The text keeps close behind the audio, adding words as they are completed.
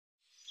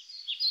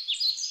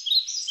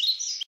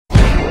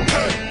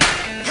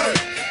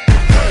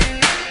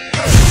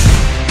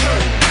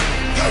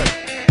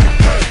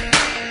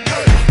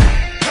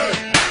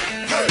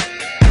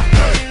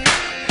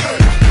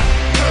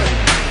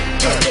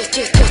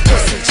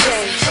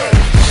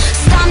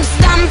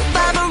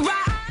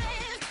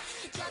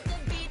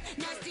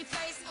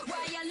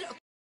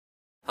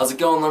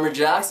going,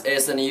 Lumberjacks?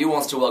 ASNEU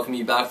wants to welcome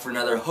you back for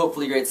another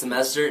hopefully great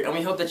semester, and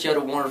we hope that you had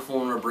a wonderful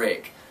winter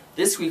break.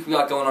 This week we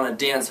got going on a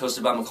dance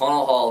hosted by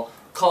McConnell Hall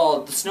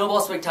called the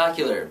Snowball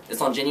Spectacular. It's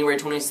on January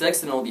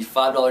 26th and it will be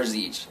 $5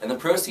 each, and the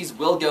proceeds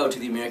will go to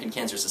the American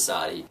Cancer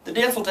Society. The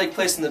dance will take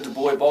place in the Du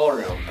Bois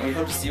Ballroom, and we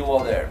hope to see you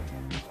all there.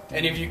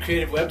 Any of you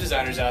creative web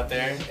designers out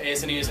there,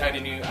 ASNEU is hiring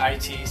a new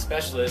IT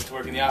specialist to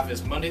work in the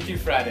office Monday through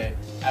Friday.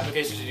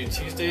 Applications are due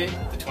Tuesday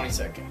the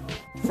 22nd.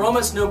 For all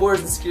my snowboarders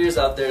and skiers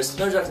out there,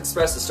 Snowjacks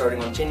Express is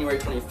starting on January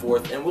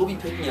 24th and we'll be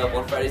picking up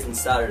on Fridays and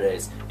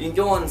Saturdays. You can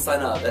go on and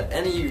sign up at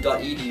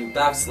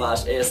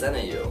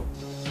nau.edu/ASNEU.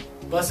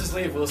 Buses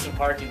leave Wilson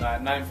parking lot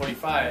at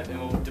 9:45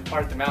 and will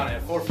depart the mountain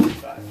at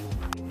 4:45.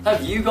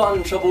 Have you gotten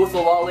in trouble with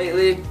the law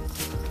lately?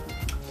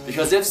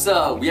 Because if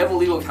so, we have a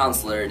legal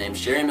counselor named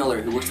Sherry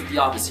Miller who works at the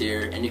office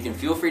here, and you can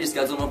feel free to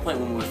schedule an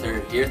appointment with her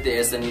here at the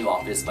ASNEU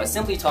office by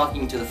simply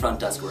talking to the front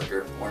desk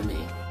worker, or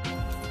me.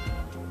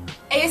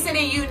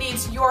 ASNEU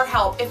needs your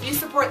help. If you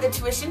support the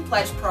Tuition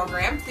Pledge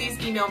program, please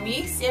email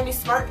me, Sammy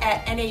Smart,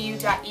 at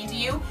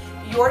nau.edu,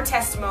 your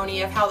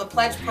testimony of how the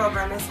Pledge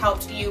program has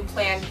helped you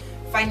plan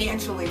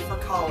financially for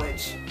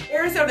college.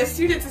 Arizona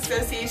Students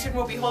Association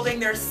will be holding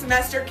their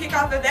semester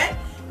kickoff event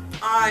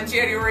on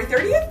January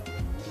 30th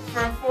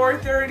from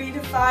 4:30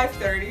 to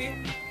 5:30.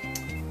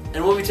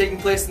 And we'll be taking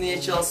place in the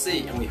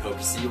HLC, and we hope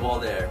to see you all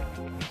there.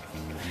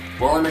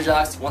 Well,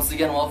 Lumberjacks, once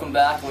again, welcome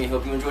back, and we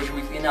hope you enjoyed your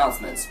weekly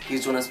announcements.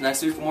 Please join us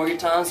next week for more good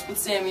times with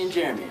Sammy and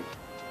Jeremy.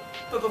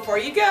 But before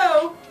you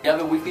go, We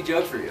have a weekly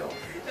joke for you.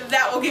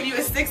 that will give you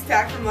a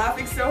six-pack from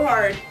laughing so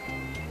hard.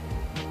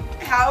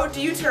 How do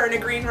you turn a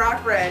green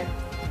rock red?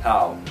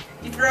 How?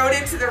 You throw it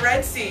into the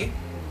Red Sea.